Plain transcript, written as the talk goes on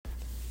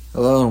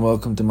Hello and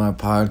welcome to my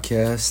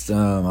podcast.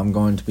 I'm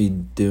going to be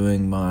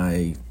doing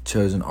my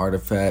chosen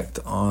artifact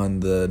on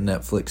the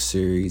Netflix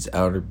series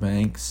Outer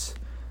Banks.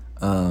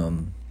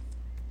 Of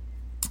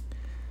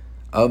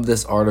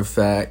this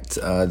artifact,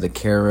 the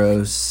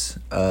Kairos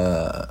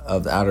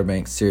of the Outer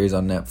Banks series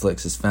on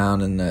Netflix is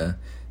found in the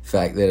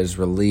fact that it was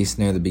released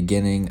near the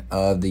beginning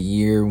of the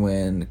year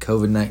when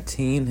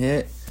COVID-19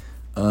 hit.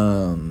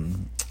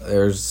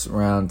 There's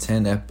around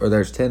 10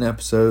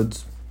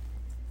 episodes.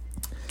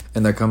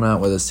 And they're coming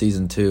out with a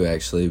season 2,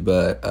 actually,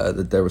 but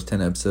there was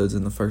 10 episodes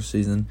in the first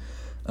season.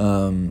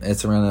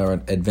 It's around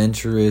an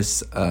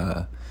adventurous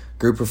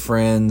group of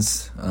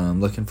friends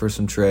looking for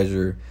some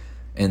treasure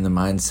in the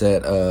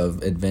mindset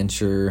of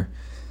adventure.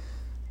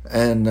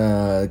 And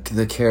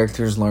the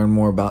characters learn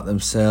more about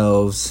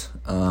themselves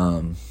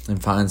and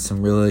find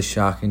some really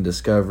shocking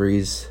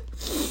discoveries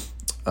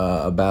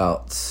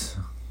about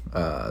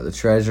the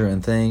treasure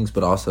and things,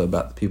 but also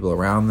about the people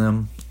around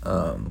them.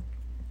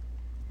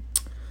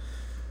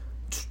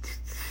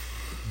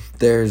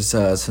 There's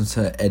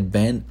some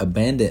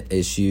abandonment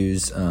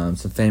issues, some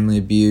family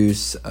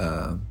abuse,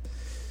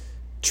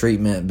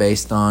 treatment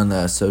based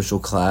on social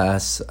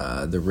class,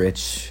 the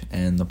rich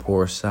and the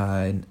poor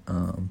side.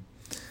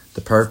 The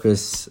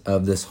purpose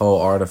of this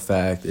whole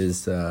artifact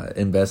is to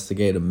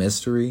investigate a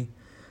mystery,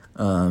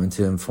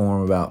 to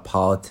inform about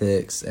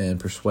politics and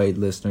persuade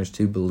listeners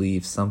to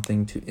believe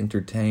something, to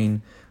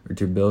entertain or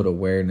to build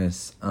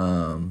awareness.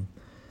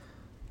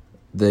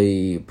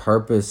 The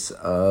purpose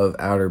of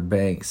Outer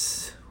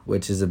Banks,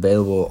 which is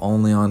available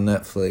only on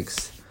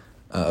Netflix,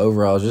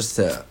 overall, just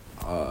to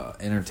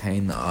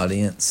entertain the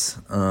audience.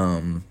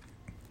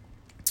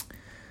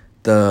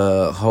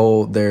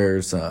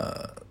 There's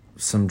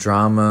some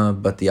drama,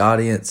 but the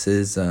audience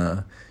is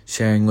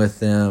sharing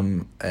with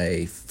them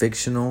a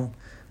fictional,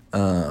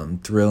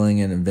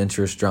 thrilling and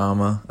adventurous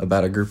drama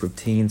about a group of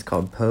teens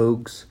called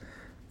Pogues.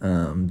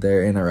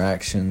 Their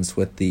interactions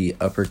with the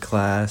upper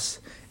class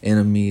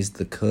enemies,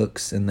 the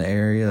cooks in the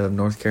area of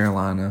North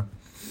Carolina.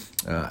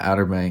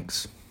 Outer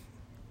Banks.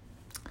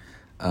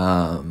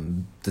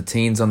 The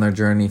teens on their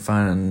journey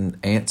finding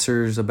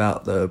answers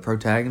about the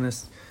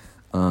protagonist.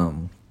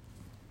 The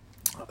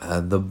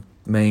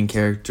main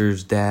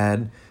character's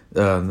dad,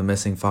 the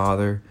missing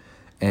father,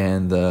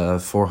 and the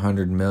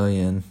 $400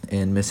 million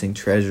in missing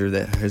treasure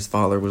that his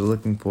father was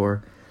looking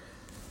for.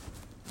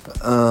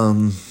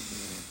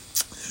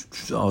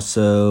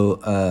 Also,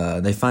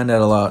 they find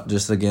out a lot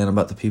just again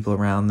about the people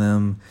around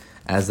them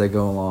as they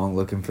go along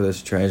looking for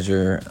this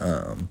treasure.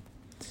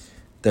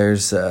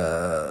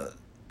 So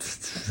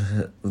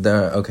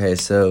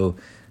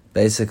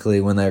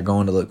basically when they're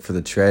going to look for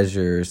the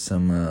treasure,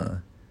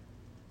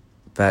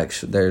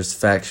 there's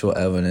factual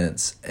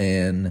evidence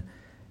and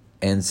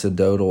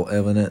anecdotal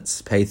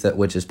evidence,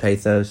 which is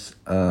pathos.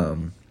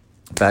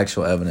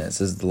 Factual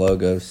evidence is the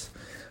logos,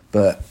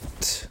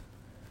 but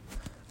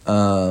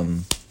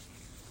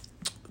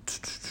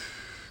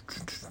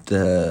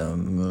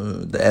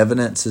the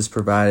evidence is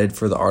provided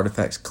for the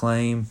artifact's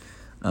claim,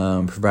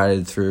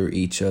 provided through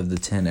each of the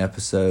 10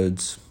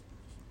 episodes.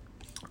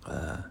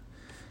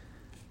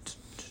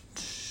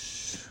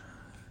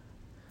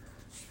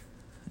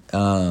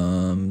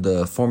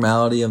 The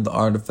formality of the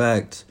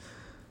artifact,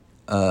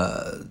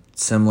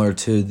 similar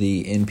to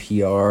the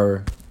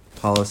NPR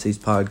Policies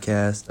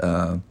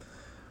podcast,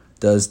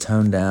 does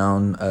tone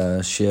down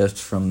a shift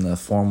from the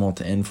formal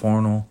to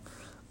informal.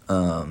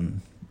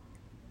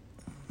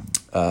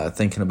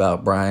 Thinking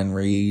about Brian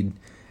Reed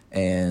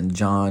and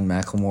John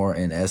McLemore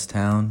in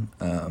S-Town.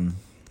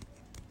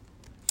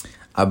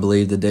 I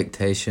believe the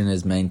dictation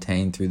is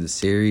maintained through the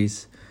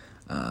series.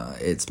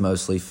 It's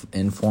mostly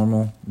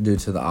informal due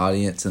to the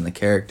audience and the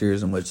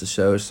characters in which the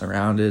show is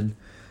surrounded.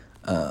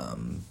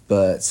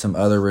 But some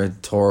other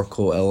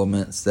rhetorical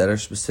elements that are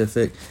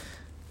specific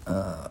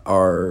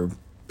are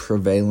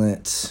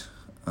prevalent.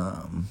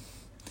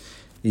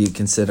 You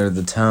consider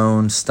the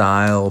tone,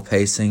 style,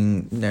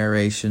 pacing,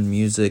 narration,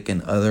 music,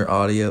 and other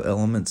audio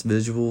elements,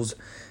 visuals,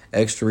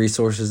 extra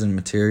resources, and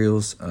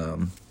materials.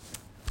 The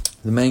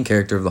main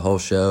character of the whole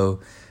show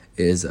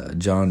is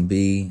John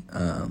B.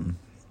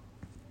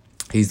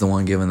 He's the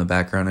one giving the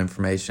background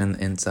information,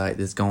 insight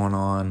that's going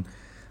on.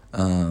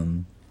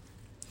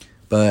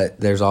 But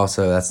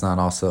that's not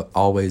also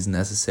always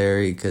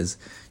necessary, because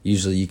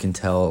usually you can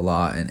tell a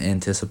lot and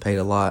anticipate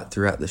a lot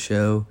throughout the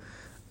show.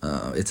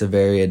 It's a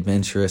very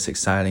adventurous,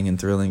 exciting, and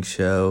thrilling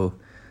show.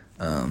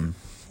 The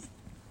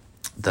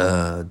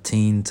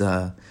teens,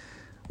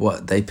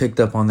 what they picked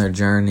up on their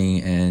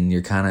journey, and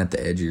you're kind of at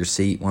the edge of your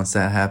seat once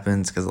that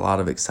happens, because a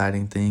lot of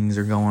exciting things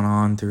are going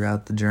on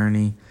throughout the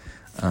journey.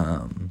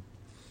 The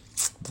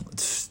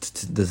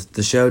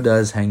show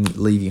does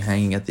leave you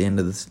hanging at the end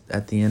of the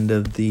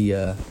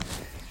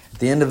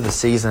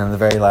season, in the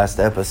very last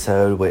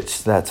episode,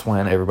 which that's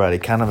when everybody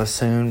kind of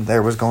assumed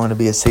there was going to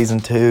be a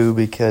season 2,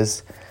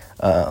 because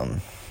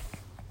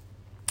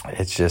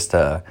it's just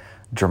a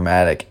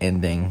dramatic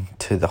ending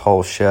to the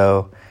whole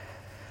show.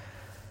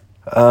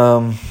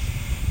 The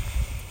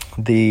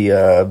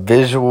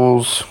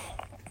visuals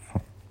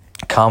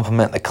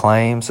complement the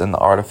claims and the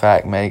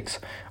artifact makes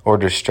or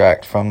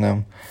distract from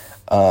them.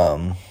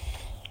 The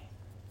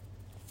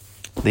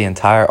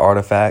entire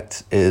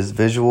artifact is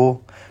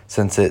visual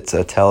since it's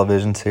a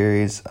television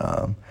series,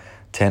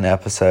 10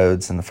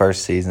 episodes in the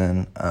first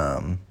season.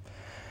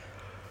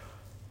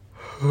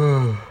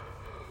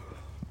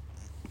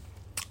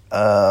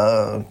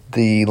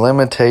 The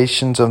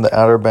limitations of the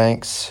Outer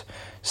Banks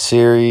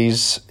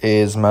series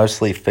is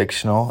mostly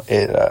fictional.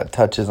 It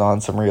touches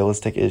on some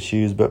realistic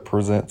issues but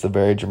presents a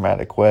very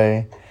dramatic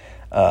way.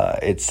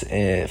 It's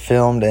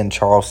filmed in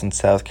Charleston,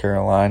 South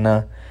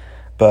Carolina,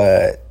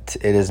 but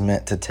it is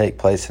meant to take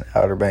place in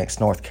Outer Banks,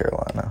 North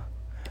Carolina.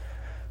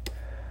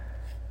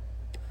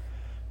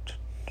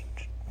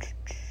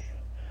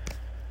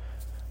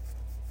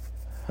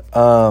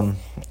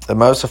 The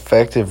most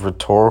effective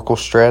rhetorical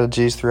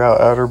strategies throughout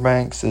Outer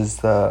Banks is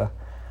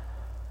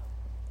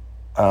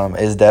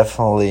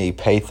definitely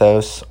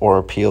pathos or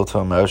appeal to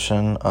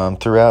emotion.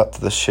 Throughout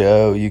the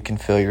show, you can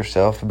feel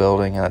yourself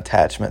building an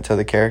attachment to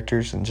the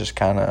characters and just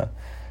kind of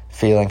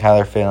feeling how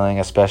they're feeling,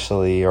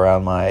 especially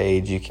around my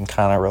age. You can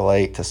kind of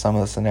relate to some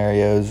of the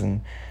scenarios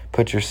and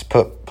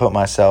put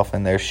myself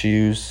in their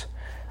shoes.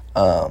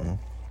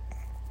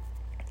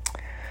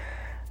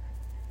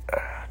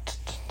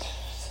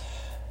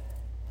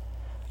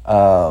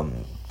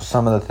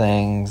 Some of the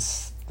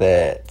things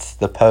that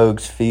the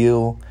Pogues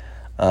feel,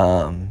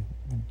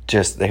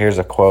 here's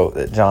a quote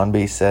that John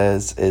B.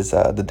 says, is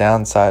the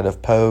downside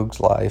of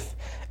Pogue's life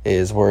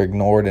is we're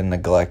ignored and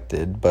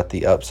neglected, but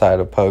the upside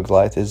of Pogue's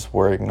life is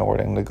we're ignored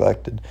and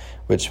neglected,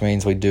 which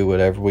means we do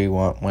whatever we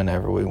want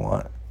whenever we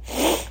want.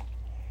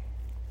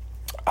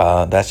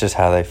 That's just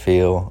how they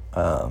feel.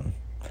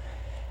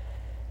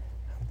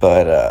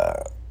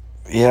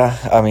 Yeah,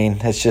 I mean,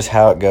 it's just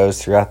how it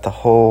goes throughout the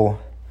whole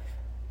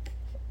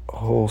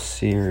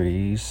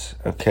series.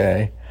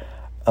 Okay.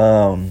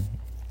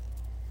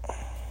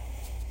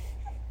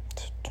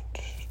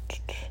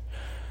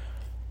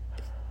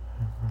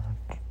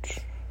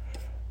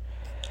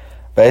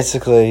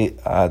 Basically,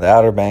 The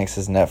Outer Banks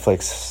is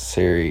Netflix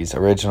series,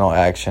 original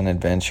action,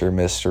 adventure,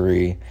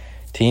 mystery,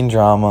 teen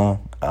drama,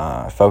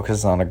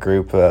 focuses on a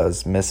group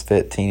of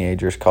misfit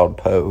teenagers called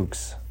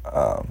Pogues.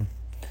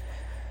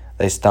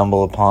 They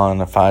stumble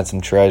upon and find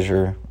some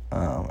treasure,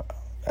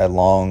 a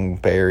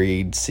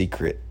long-buried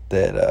secret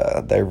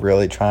that they're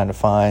really trying to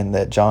find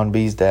that John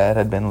B's dad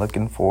had been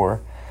looking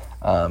for,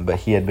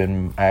 but he had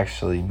been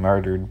actually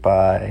murdered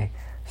by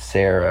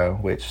Sarah,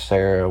 which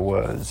Sarah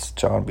was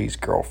John B's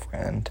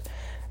girlfriend.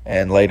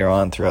 And later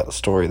on throughout the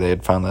story, they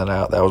had found that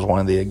out. That was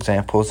one of the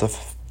examples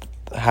of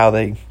how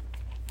they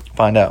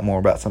find out more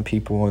about some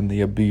people and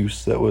the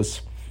abuse that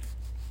was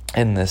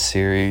in this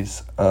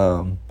series.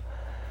 But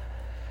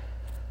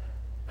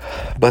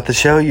the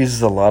show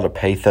uses a lot of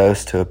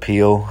pathos to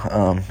appeal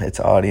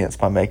its audience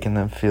by making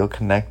them feel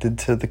connected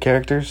to the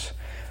characters.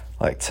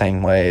 Like,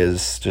 same way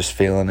as just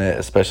feeling it,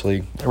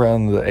 especially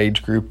around the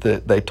age group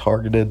that they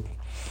targeted.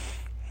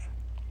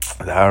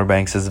 The Outer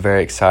Banks is a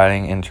very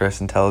exciting,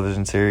 interesting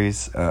television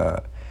series.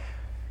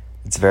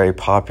 It's very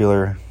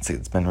popular.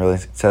 It's been really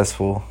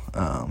successful.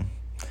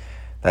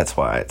 That's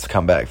why it's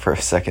come back for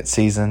a second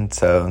season.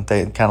 So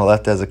they kind of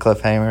left it as a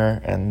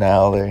cliffhanger, and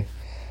now they're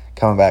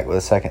coming back with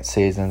a second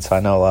season. So I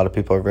know a lot of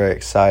people are very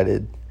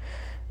excited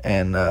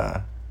and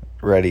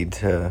ready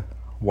to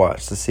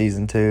watch the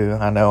season 2.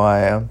 I know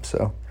I am,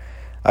 so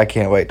I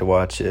can't wait to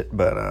watch it.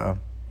 But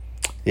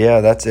yeah,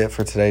 that's it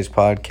for today's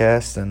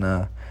podcast,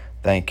 and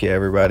thank you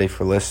everybody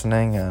for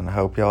listening, and I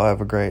hope y'all have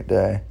a great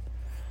day.